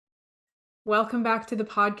Welcome back to the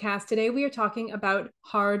podcast. Today we are talking about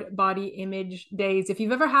hard body image days. If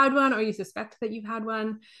you've ever had one or you suspect that you've had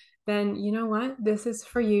one, then you know what? This is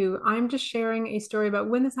for you. I'm just sharing a story about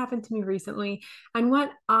when this happened to me recently and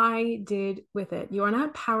what I did with it. You are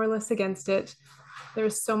not powerless against it.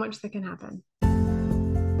 There's so much that can happen.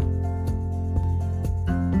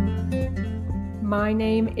 My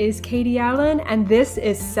name is Katie Allen, and this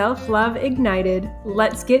is Self Love Ignited.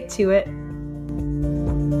 Let's get to it.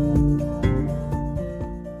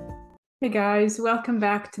 Hey guys, welcome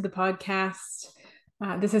back to the podcast.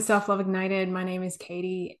 This is Self Love Ignited. My name is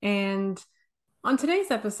Katie, and on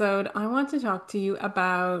today's episode, I want to talk to you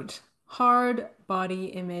about hard body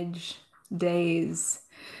image days.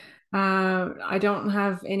 I don't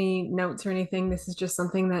have any notes or anything. This is just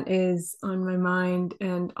something that is on my mind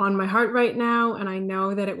and on my heart right now, and I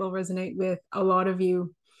know that it will resonate with a lot of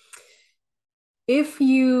you. If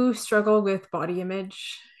you struggle with body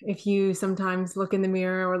image, if you sometimes look in the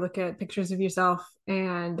mirror or look at pictures of yourself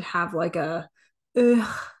and have like a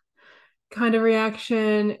ugh kind of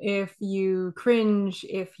reaction, if you cringe,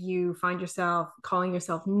 if you find yourself calling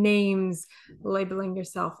yourself names, labeling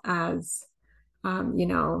yourself as, you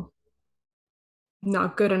know,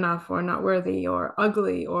 not good enough or not worthy or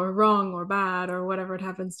ugly or wrong or bad or whatever it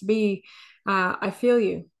happens to be, I feel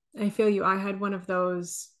you. I feel you. I had one of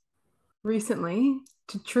those recently.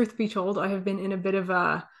 To truth be told, I have been in a bit of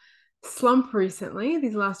a slump recently,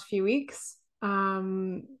 these last few weeks.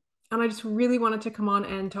 And I just really wanted to come on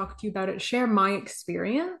and talk to you about it, share my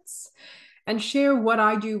experience, and share what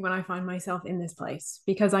I do when I find myself in this place,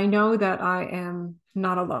 because I know that I am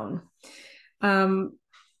not alone. Um,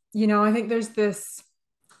 I think there's this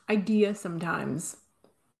idea sometimes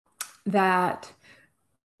that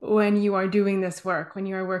when you are doing this work, when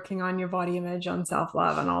you are working on your body image, on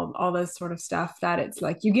self-love and all this sort of stuff, that it's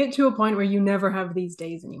like you get to a point where you never have these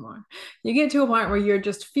days anymore. You get to a point where you're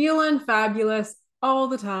just feeling fabulous all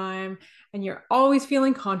the time and you're always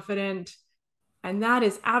feeling confident. And that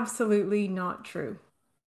is absolutely not true.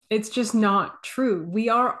 It's just not true. We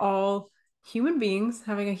are all human beings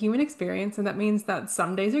having a human experience, and that means that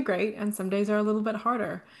some days are great and some days are a little bit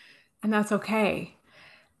harder, and that's okay.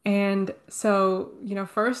 And so,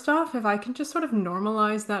 first off, if I can just sort of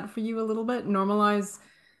normalize that for you a little bit, normalize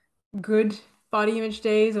good body image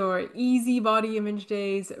days or easy body image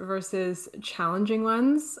days versus challenging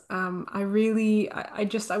ones. I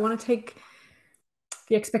want to take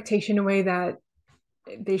the expectation away that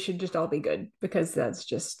they should just all be good, because that's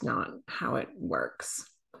just not how it works,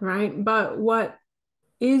 right? But what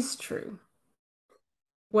is true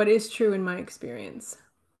in my experience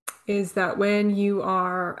is that when you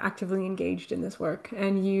are actively engaged in this work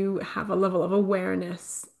and you have a level of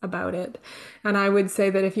awareness about it, and I would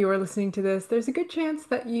say that if you are listening to this, there's a good chance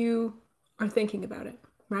that you are thinking about it,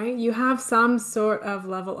 right? You have some sort of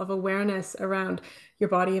level of awareness around your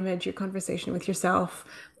body image, your conversation with yourself,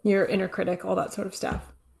 your inner critic, all that sort of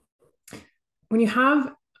stuff. When you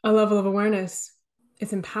have a level of awareness,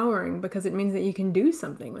 it's empowering because it means that you can do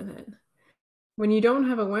something with it. When you don't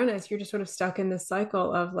have awareness, you're just sort of stuck in this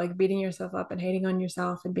cycle of like beating yourself up and hating on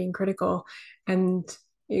yourself and being critical. And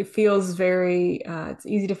it feels it's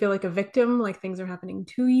easy to feel like a victim, like things are happening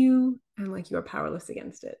to you and like you are powerless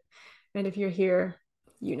against it. And if you're here,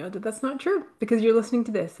 you know that that's not true, because you're listening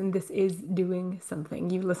to this and this is doing something.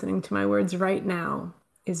 You listening to my words right now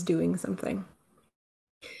is doing something.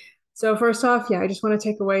 So first off, yeah, I just want to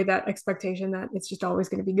take away that expectation that it's just always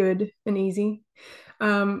going to be good and easy.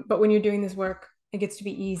 But when you're doing this work, it gets to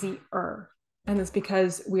be easier. And that's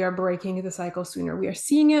because we are breaking the cycle sooner. We are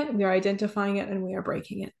seeing it, we are identifying it, and we are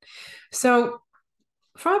breaking it. So,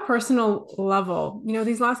 from a personal level,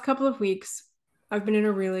 these last couple of weeks, I've been in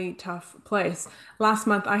a really tough place. Last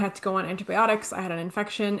month, I had to go on antibiotics. I had an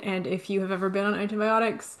infection. And if you have ever been on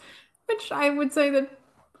antibiotics, which I would say that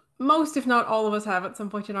most, if not all of us have at some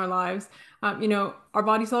point in our lives, our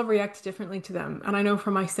bodies all react differently to them. And I know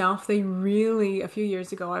for myself, a few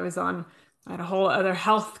years ago, I had a whole other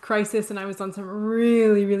health crisis and I was on some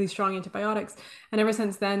really, really strong antibiotics. And ever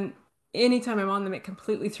since then, anytime I'm on them, it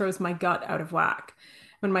completely throws my gut out of whack.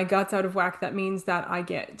 When my gut's out of whack, that means that I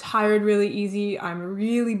get tired really easy. I'm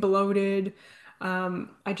really bloated.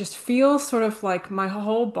 I just feel sort of like my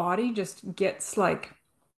whole body just gets like,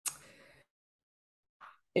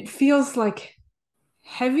 it feels like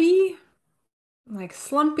heavy, like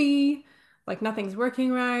slumpy, like nothing's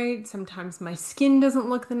working right. Sometimes my skin doesn't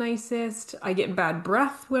look the nicest. I get bad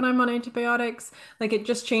breath when I'm on antibiotics. Like it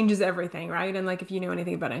just changes everything, right? And like if you know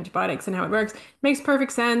anything about antibiotics and how it works, it makes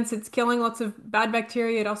perfect sense. It's killing lots of bad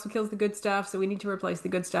bacteria. It also kills the good stuff. So we need to replace the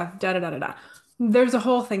good stuff, da da da da da. There's a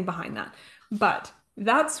whole thing behind that. But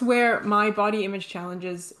that's where my body image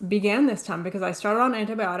challenges began this time because I started on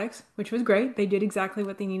antibiotics, which was great. They did exactly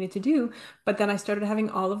what they needed to do. But then I started having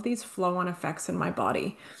all of these flow-on effects in my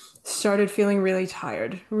body. Started feeling really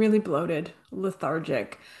tired, really bloated,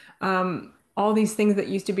 lethargic. All these things that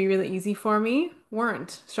used to be really easy for me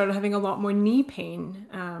weren't. Started having a lot more knee pain.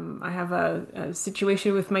 I have a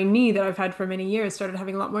situation with my knee that I've had for many years. Started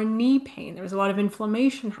having a lot more knee pain. There was a lot of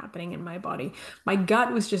inflammation happening in my body. My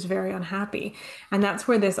gut was just very unhappy. And that's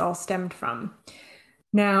where this all stemmed from.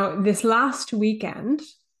 Now, this last weekend,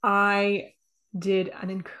 I did an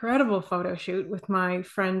incredible photo shoot with my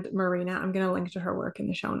friend Marina. I'm going to link to her work in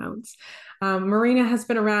the show notes. Marina has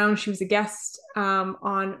been around. She was a guest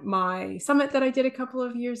on my summit that I did a couple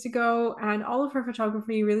of years ago, and all of her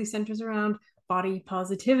photography really centers around body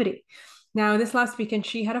positivity. Now, this last weekend,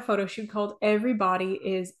 she had a photo shoot called Every Body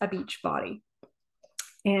is a Beach Body.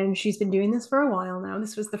 And she's been doing this for a while now.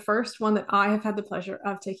 This was the first one that I have had the pleasure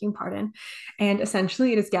of taking part in. And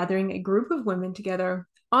essentially, it is gathering a group of women together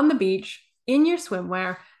on the beach in your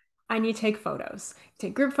swimwear, and you take photos. You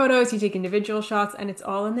take group photos, you take individual shots, and it's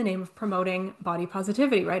all in the name of promoting body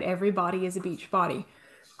positivity, right? Every body is a beach body.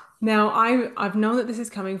 Now, I've known that this is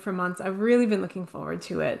coming for months. I've really been looking forward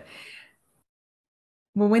to it.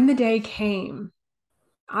 Well, when the day came,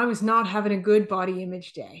 I was not having a good body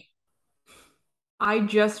image day. I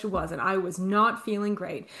just wasn't. I was not feeling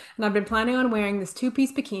great. And I've been planning on wearing this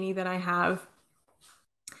two-piece bikini that I have.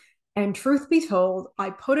 And truth be told,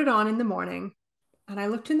 I put it on in the morning and I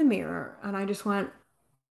looked in the mirror and I just went,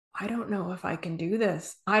 I don't know if I can do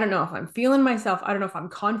this. I don't know if I'm feeling myself. I don't know if I'm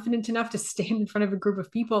confident enough to stand in front of a group of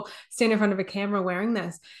people, stand in front of a camera wearing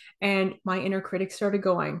this. And my inner critic started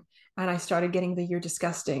going, and I started getting the, you're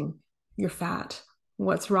disgusting, you're fat,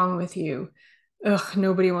 what's wrong with you? Ugh,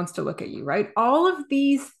 nobody wants to look at you, right? All of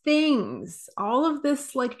these things, all of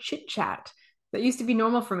this like chit chat that used to be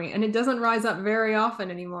normal for me, and it doesn't rise up very often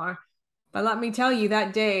anymore. But let me tell you,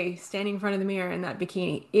 that day, standing in front of the mirror in that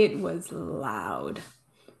bikini, it was loud.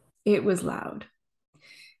 It was loud.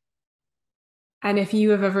 And if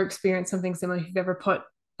you have ever experienced something similar, if you've ever put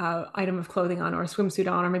an item of clothing on or a swimsuit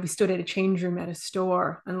on, or maybe stood at a change room at a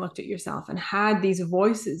store and looked at yourself and had these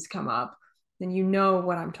voices come up, then you know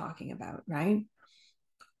what I'm talking about, right?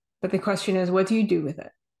 But the question is, what do you do with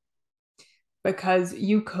it? Because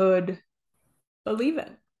you could believe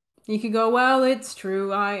it. You could go, well, it's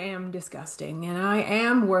true. I am disgusting and I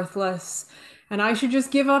am worthless and I should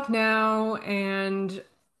just give up now and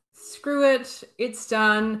screw it. It's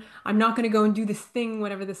done. I'm not going to go and do this thing,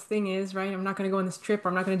 whatever this thing is, right? I'm not going to go on this trip, or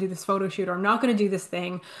I'm not going to do this photo shoot, or I'm not going to do this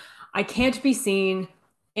thing. I can't be seen.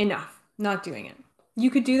 Enough. Not doing it.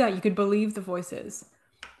 You could do that. You could believe the voices,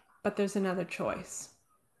 but there's another choice.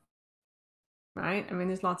 Right? I mean,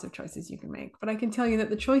 there's lots of choices you can make, but I can tell you that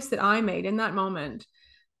the choice that I made in that moment,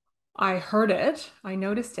 I heard it, I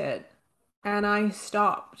noticed it, and I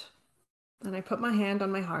stopped. And I put my hand on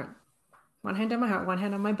my heart. One hand on my heart, one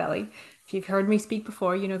hand on my belly. If you've heard me speak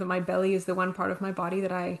before, you know that my belly is the one part of my body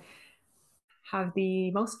that I have the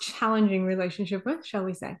most challenging relationship with, shall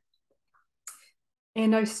we say.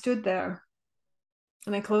 And I stood there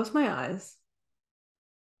and I closed my eyes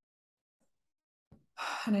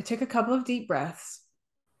and I took a couple of deep breaths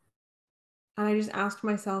and I just asked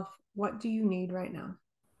myself, what do you need right now?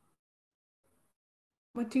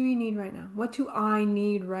 What do you need right now? What do I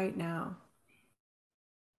need right now?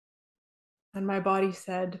 And my body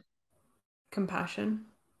said, compassion,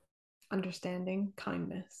 understanding,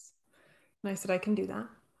 kindness. And I said, I can do that.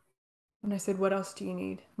 And I said, what else do you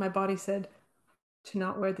need? My body said, to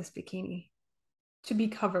not wear this bikini, to be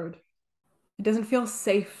covered. It doesn't feel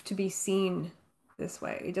safe to be seen this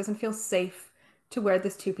way. It doesn't feel safe to wear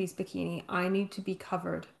this two-piece bikini. I need to be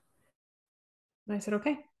covered. And I said,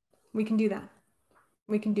 okay, we can do that.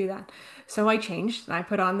 We can do that. So I changed and I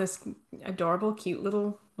put on this adorable, cute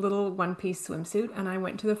little one-piece swimsuit and I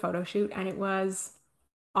went to the photo shoot and it was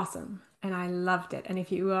awesome. And I loved it. And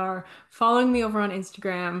if you are following me over on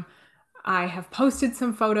Instagram, I have posted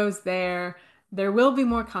some photos there. There will be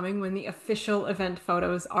more coming when the official event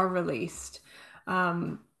photos are released.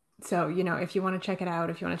 So, you know, if you want to check it out,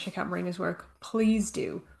 if you want to check out Marina's work, please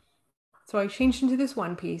do. So I changed into this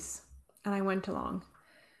one piece and I went along.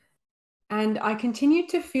 And I continued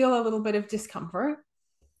to feel a little bit of discomfort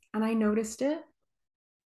and I noticed it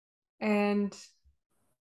and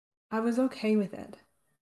I was okay with it.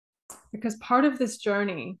 Because part of this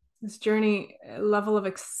journey level of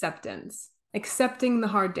acceptance, accepting the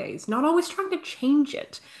hard days, not always trying to change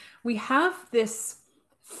it. We have this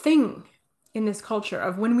thing in this culture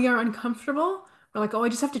of when we are uncomfortable, we're like, oh, I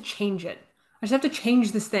just have to change it. I just have to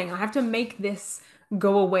change this thing. I have to make this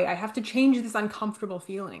go away. I have to change this uncomfortable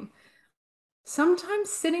feeling. Sometimes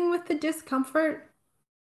sitting with the discomfort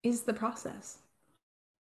is the process.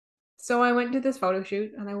 So I went to this photo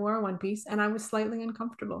shoot and I wore a one piece and I was slightly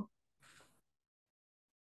uncomfortable.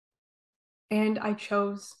 And I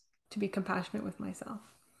chose to be compassionate with myself.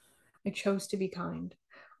 I chose to be kind.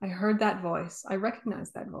 I heard that voice. I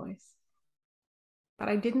recognized that voice. But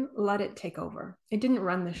I didn't let it take over. It didn't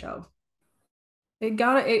run the show. It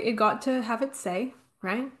got to have its say,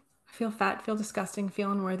 right? I feel fat, feel disgusting,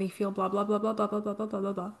 feel unworthy, feel blah, blah, blah, blah, blah, blah, blah, blah, blah,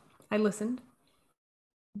 blah, blah. I listened.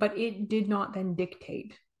 But it did not then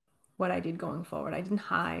dictate what I did going forward. I didn't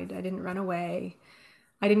hide. I didn't run away.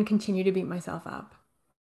 I didn't continue to beat myself up.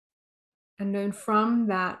 And then from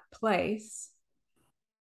that place,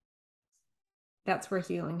 that's where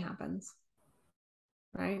healing happens,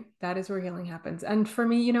 right? That is where healing happens. And for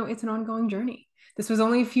me, it's an ongoing journey. This was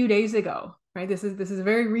only a few days ago, right? This is a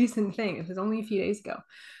very recent thing. It was only a few days ago.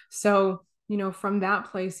 So, from that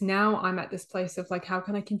place, now I'm at this place of like, how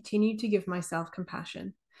can I continue to give myself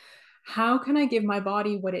compassion? How can I give my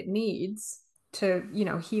body what it needs to,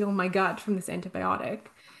 heal my gut from this antibiotic?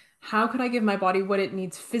 How could I give my body what it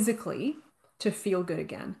needs physically to feel good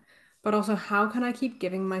again? But also, how can I keep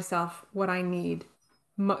giving myself what I need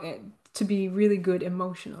to be really good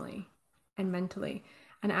emotionally and mentally?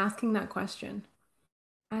 And asking that question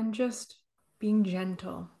and just being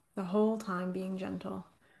gentle the whole time, being gentle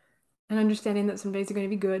and understanding that some days are going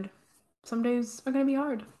to be good. Some days are going to be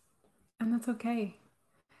hard, and that's okay.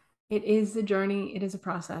 It is a journey. It is a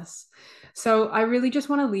process. So I really just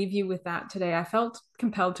want to leave you with that today. I felt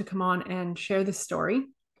compelled to come on and share this story,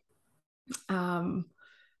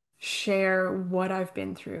 share what I've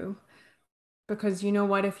been through. Because you know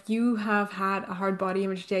what? If you have had a hard body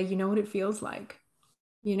image day, you know what it feels like.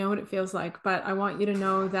 You know what it feels like. But I want you to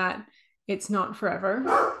know that it's not forever.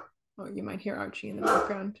 Oh, you might hear Archie in the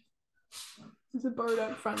background. There's a bird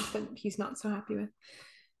out front that he's not so happy with.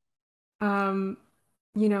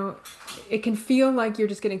 It can feel like you're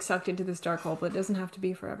just getting sucked into this dark hole, but it doesn't have to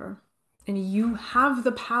be forever. And you have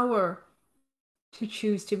the power to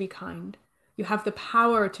choose to be kind. You have the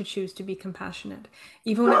power to choose to be compassionate.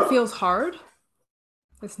 Even when it feels hard,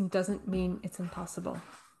 this doesn't mean it's impossible,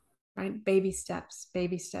 right? Baby steps,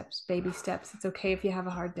 baby steps, baby steps. It's okay if you have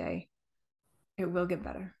a hard day. It will get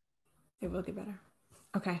better. It will get better.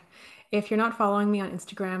 Okay. If you're not following me on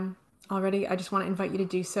Instagram already, I just want to invite you to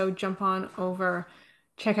do so. Jump on over,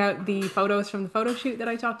 check out the photos from the photo shoot that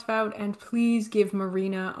I talked about, and please give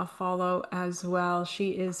Marina a follow as well. She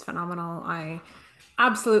is phenomenal. I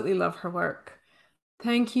absolutely love her work.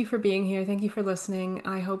 Thank you for being here. Thank you for listening.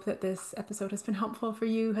 I hope that this episode has been helpful for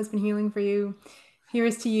you, has been healing for you. Here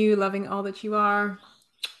is to you, loving all that you are.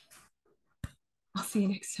 I'll see you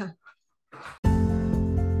next time.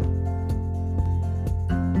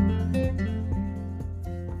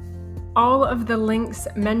 All of the links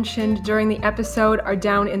mentioned during the episode are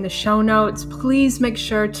down in the show notes. Please make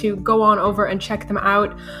sure to go on over and check them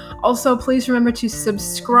out. Also, please remember to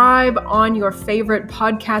subscribe on your favorite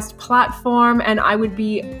podcast platform, and I would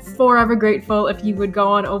be forever grateful if you would go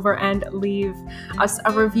on over and leave us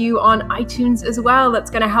a review on iTunes as well.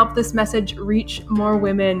 That's going to help this message reach more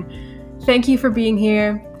women. Thank you for being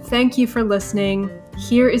here. Thank you for listening.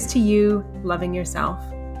 Here is to you loving yourself.